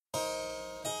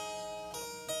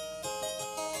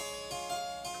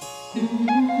Join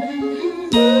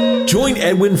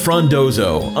Edwin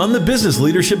Frondozo on the Business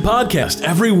Leadership Podcast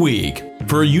every week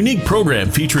for a unique program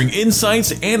featuring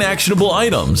insights and actionable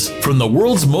items from the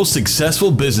world's most successful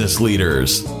business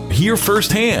leaders. Hear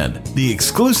firsthand the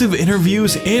exclusive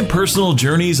interviews and personal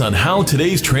journeys on how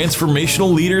today's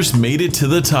transformational leaders made it to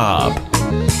the top.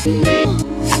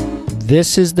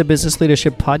 This is the Business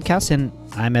Leadership Podcast, and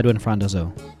I'm Edwin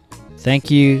Frondozo.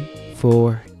 Thank you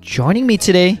for joining me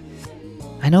today.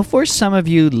 I know for some of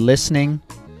you listening,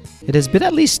 it has been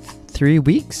at least 3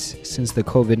 weeks since the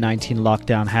COVID-19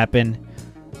 lockdown happened.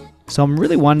 So I'm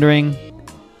really wondering,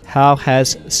 how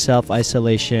has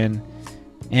self-isolation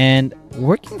and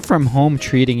working from home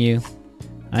treating you?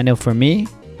 I know for me,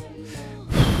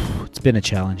 it's been a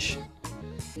challenge.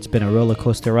 It's been a roller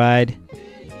coaster ride,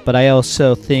 but I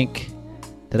also think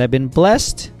that I've been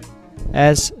blessed,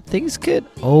 as things could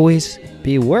always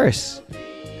be worse.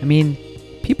 I mean,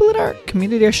 people in our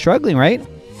community are struggling, right?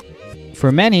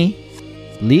 For many,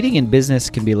 leading in business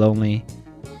can be lonely,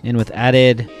 and with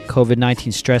added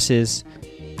COVID-19 stresses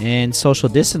and social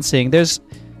distancing, there's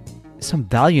some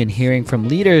value in hearing from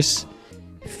leaders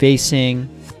facing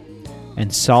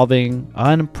and solving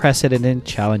unprecedented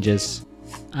challenges.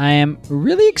 I am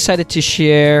really excited to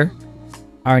share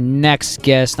our next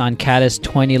guest on CATA's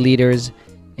 20 Leaders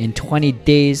in 20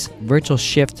 Days Virtual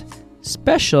Shift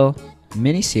Special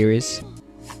mini-series.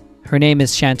 Her name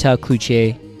is Chantal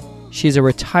Cloutier. She's a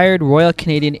retired Royal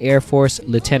Canadian Air Force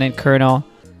Lieutenant Colonel,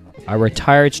 a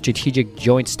retired Strategic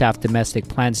Joint Staff Domestic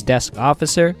Plans Desk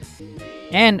Officer,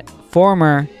 and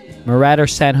former Marauder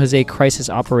San Jose Crisis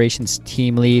Operations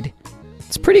Team Lead.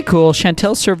 It's pretty cool.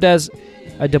 Chantal served as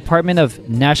a Department of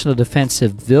National Defense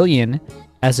civilian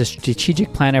as a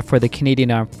strategic planner for the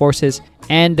Canadian Armed Forces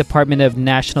and Department of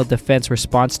National Defense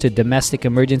response to domestic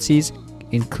emergencies,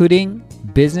 including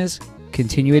business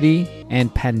continuity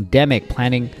and pandemic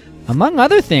planning, among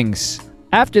other things.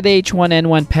 After the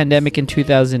H1N1 pandemic in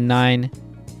 2009,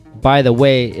 by the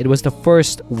way, it was the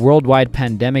first worldwide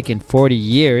pandemic in 40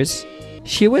 years,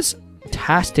 she was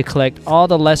tasked to collect all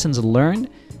the lessons learned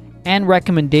and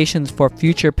recommendations for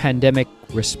future pandemic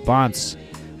response.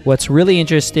 What's really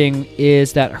interesting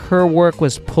is that her work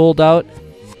was pulled out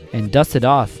and dusted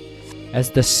off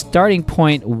as the starting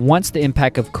point once the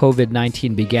impact of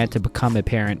COVID-19 began to become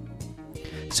apparent.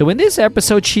 So in this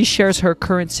episode, she shares her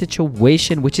current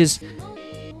situation, which is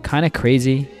kind of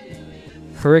crazy,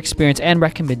 her experience and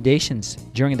recommendations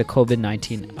during the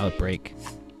COVID-19 outbreak.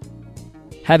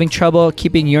 Having trouble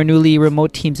keeping your newly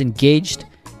remote teams engaged,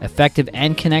 effective,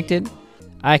 and connected?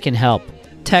 I can help.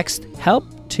 Text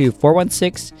HELP to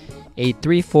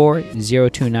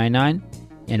 416-834-0299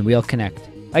 and we'll connect.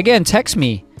 Again, text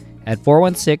me at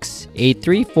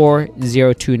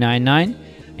 416-834-0299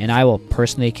 and I will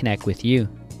personally connect with you.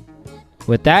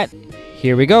 With that,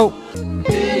 here we go.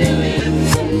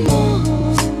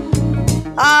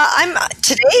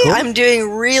 I'm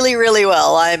doing really, really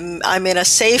well. I'm in a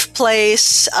safe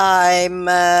place. I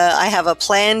have a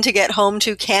plan to get home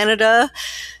to Canada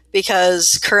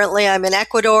because currently I'm in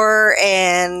Ecuador,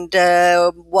 and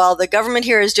while the government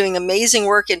here is doing amazing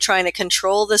work in trying to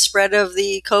control the spread of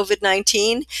the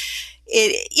COVID-19,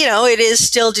 it is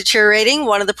still deteriorating.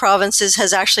 One of the provinces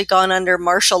has actually gone under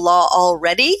martial law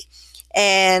already.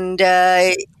 And,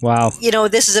 wow.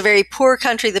 This is a very poor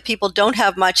country. The people don't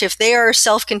have much. If they are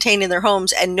self-contained in their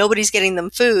homes and nobody's getting them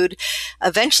food,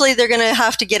 eventually they're going to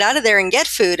have to get out of there and get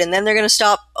food. And then they're going to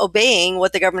stop obeying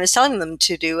what the government is telling them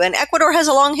to do. And Ecuador has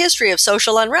a long history of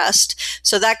social unrest.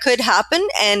 So that could happen.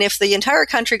 And if the entire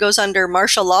country goes under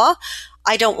martial law,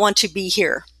 I don't want to be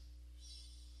here.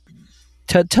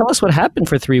 Tell us what happened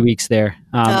for 3 weeks there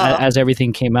as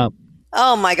everything came out.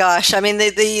 Oh my gosh. I mean,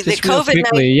 the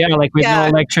COVID-19. No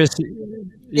electricity.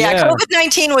 Yeah,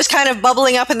 COVID-19 was kind of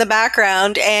bubbling up in the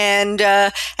background, and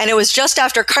it was just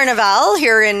after Carnival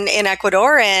here in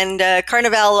Ecuador, and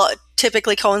Carnival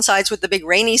typically coincides with the big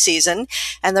rainy season,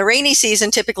 and the rainy season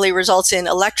typically results in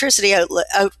electricity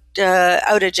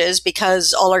outages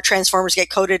because all our transformers get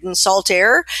coated in salt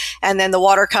air, and then the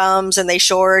water comes and they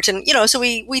short, and so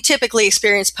we typically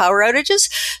experience power outages.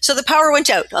 So the power went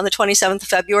out on the 27th of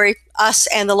February. Us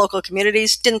and the local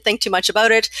communities didn't think too much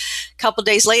about it. A couple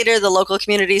days later, the local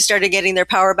communities started getting their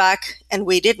power back, and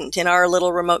we didn't in our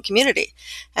little remote community.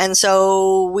 And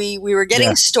so we were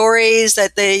getting stories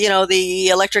that the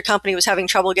electric company was having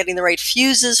trouble getting the right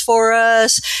fuses for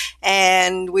us,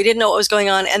 and we didn't know what was going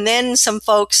on. And then some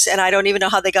folks, and I don't even know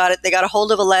how they got it, they got a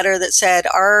hold of a letter that said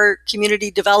our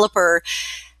community developer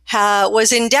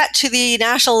was in debt to the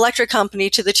National Electric Company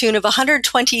to the tune of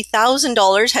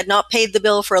 $120,000, had not paid the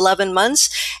bill for 11 months,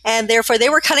 and therefore they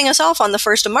were cutting us off on the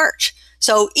 1st of March.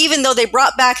 So even though they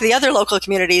brought back the other local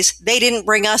communities, they didn't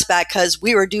bring us back because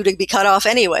we were due to be cut off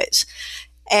anyways.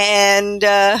 And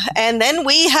then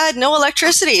we had no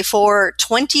electricity for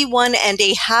 21 and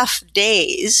a half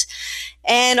days.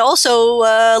 And also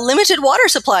limited water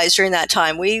supplies during that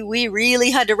time. We really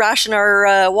had to ration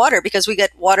our water because we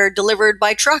get water delivered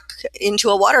by truck into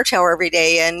a water tower every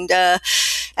day,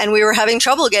 and we were having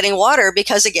trouble getting water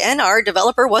because, again, our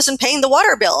developer wasn't paying the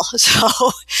water bill.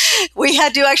 So we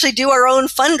had to actually do our own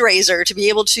fundraiser to be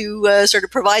able to sort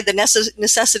of provide the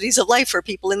necessities of life for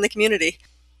people in the community.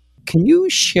 Can you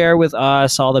share with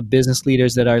us, all the business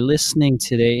leaders that are listening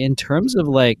today, in terms of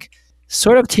like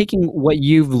sort of taking what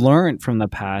you've learned from the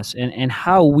past and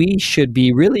how we should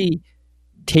be really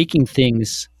taking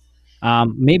things,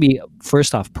 maybe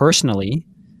first off personally,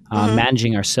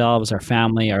 managing ourselves, our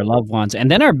family, our loved ones, and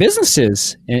then our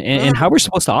businesses and how we're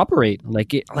supposed to operate.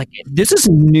 Like this is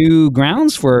new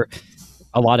grounds for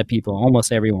a lot of people,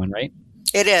 almost everyone, right?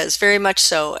 It is, very much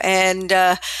so. And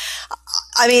I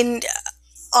mean,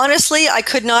 honestly, I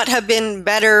could not have been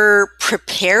better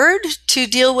prepared to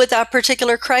deal with that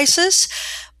particular crisis,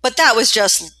 but that was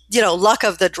just, luck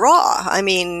of the draw. I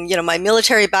mean, my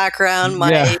military background,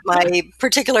 my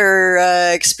particular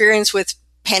experience with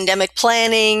pandemic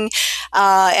planning,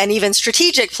 and even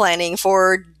strategic planning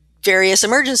for various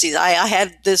emergencies. I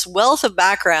had this wealth of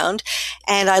background,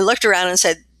 and I looked around and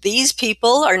said, these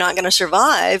people are not going to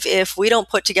survive if we don't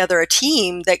put together a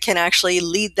team that can actually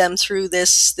lead them through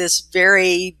this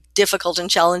very difficult and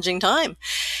challenging time.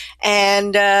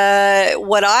 And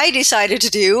what I decided to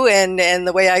do, and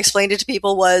the way I explained it to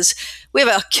people, was we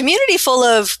have a community full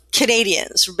of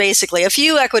Canadians, basically, a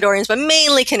few Ecuadorians, but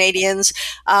mainly Canadians,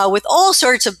 with all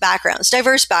sorts of backgrounds,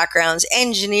 diverse backgrounds,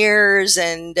 engineers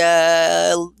and,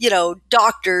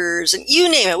 doctors, and you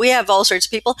name it. We have all sorts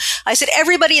of people. I said,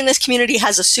 everybody in this community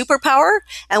has a superpower,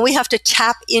 and we have to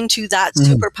tap into that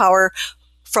superpower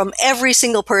from every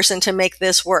single person to make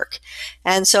this work.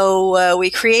 And so we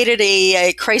created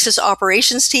a crisis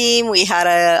operations team. We had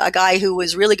a guy who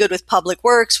was really good with public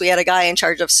works. We had a guy in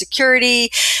charge of security.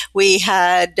 We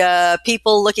had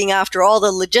people looking after all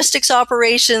the logistics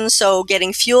operations, so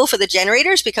getting fuel for the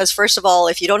generators, because first of all,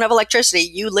 if you don't have electricity,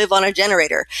 you live on a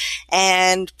generator.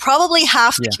 And probably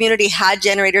half the community had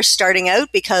generators starting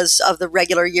out because of the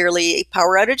regular yearly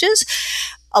power outages.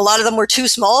 A lot of them were too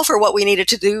small for what we needed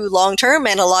to do long term,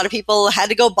 and a lot of people had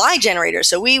to go buy generators.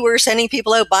 So we were sending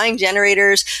people out buying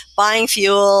generators, buying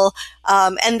fuel,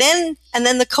 and then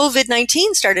the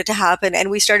COVID-19 started to happen, and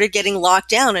we started getting locked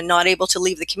down and not able to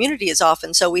leave the community as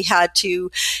often. So we had to,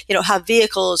 have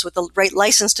vehicles with the right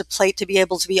license plate to be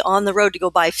able to be on the road to go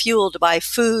buy fuel, to buy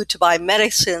food, to buy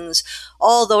medicines,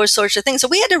 all those sorts of things. So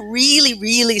we had to really,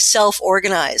 really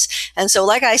self-organize. And so,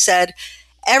 like I said,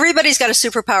 everybody's got a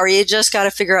superpower. You just got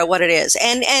to figure out what it is.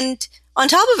 And on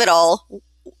top of it all,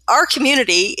 our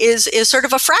community is sort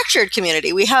of a fractured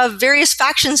community. We have various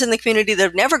factions in the community that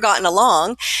have never gotten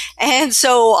along. And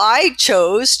so I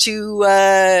chose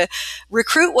to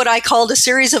recruit what I called a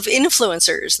series of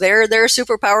influencers. Their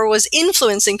superpower was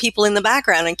influencing people in the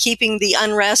background and keeping the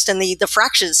unrest and the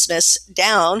fractiousness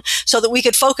down so that we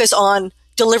could focus on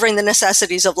delivering the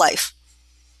necessities of life.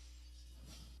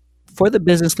 For the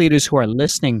business leaders who are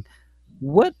listening,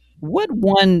 what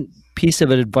one piece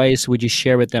of advice would you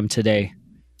share with them today?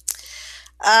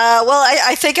 Well,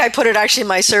 I think I put it actually in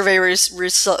my survey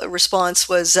response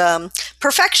was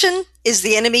perfection is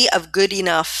the enemy of good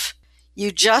enough. You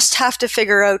just have to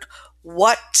figure out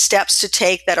what steps to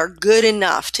take that are good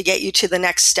enough to get you to the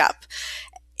next step.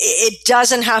 It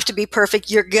doesn't have to be perfect.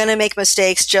 You're going to make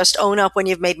mistakes. Just own up when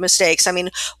you've made mistakes. I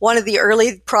mean, one of the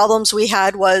early problems we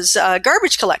had was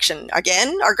garbage collection.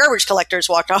 Again, our garbage collectors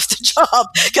walked off the job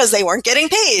because they weren't getting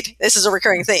paid. This is a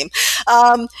recurring theme.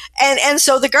 And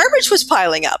so the garbage was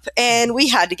piling up and we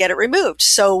had to get it removed.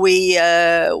 So we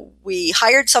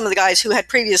hired some of the guys who had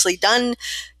previously done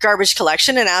garbage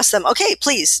collection and asked them, okay,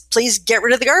 please get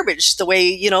rid of the garbage the way,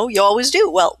 you always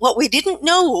do. Well, what we didn't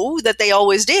know that they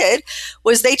always did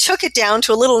was they took it down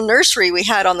to a little nursery we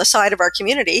had on the side of our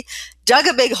community, dug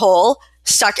a big hole,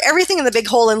 stuck everything in the big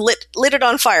hole and lit it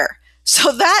on fire.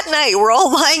 So that night we're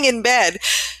all lying in bed,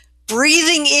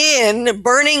 breathing in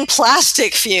burning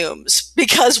plastic fumes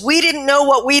because we didn't know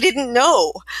what we didn't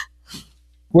know.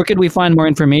 Where could we find more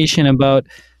information about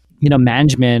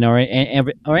management or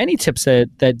any tips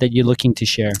that you're looking to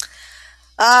share?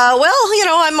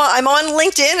 I'm on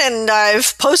LinkedIn, and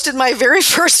I've posted my very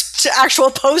first actual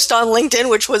post on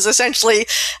LinkedIn, which was essentially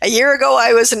a year ago.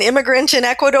 I was an immigrant in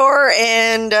Ecuador,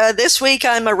 and this week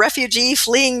I'm a refugee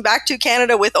fleeing back to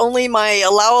Canada with only my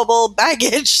allowable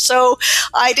baggage. So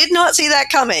I did not see that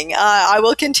coming. I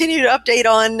will continue to update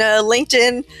on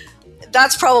LinkedIn.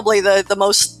 That's probably the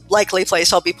most likely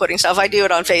place I'll be putting stuff. I do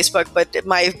it on Facebook, but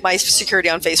my security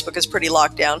on Facebook is pretty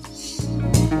locked down.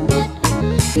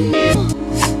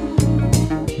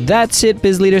 That's it,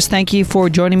 Biz Leaders. Thank you for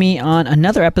joining me on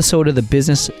another episode of the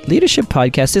Business Leadership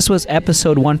Podcast. This was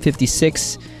episode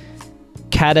 156,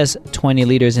 CADA's 20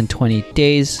 Leaders in 20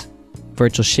 Days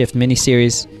Virtual Shift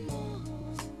miniseries.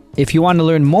 If you want to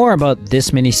learn more about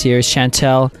this miniseries,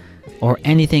 Chantal, or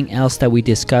anything else that we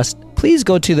discussed, please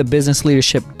go to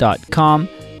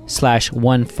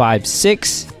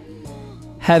thebusinessleadership.com/156.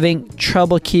 Having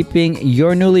trouble keeping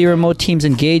your newly remote teams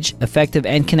engaged, effective,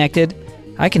 and connected?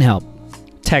 I can help.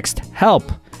 Text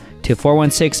HELP to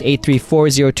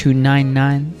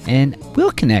 416-834-0299 and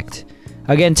we'll connect.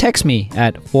 Again, text me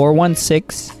at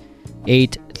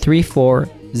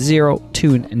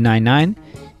 416-834-0299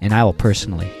 and I will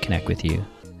personally connect with you.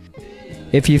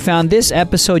 If you found this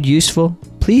episode useful,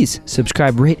 please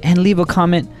subscribe, rate, and leave a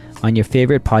comment on your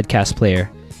favorite podcast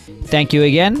player. Thank you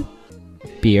again.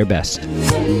 Be your best.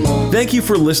 Thank you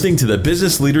for listening to the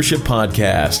Business Leadership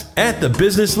Podcast at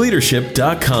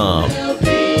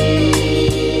thebusinessleadership.com.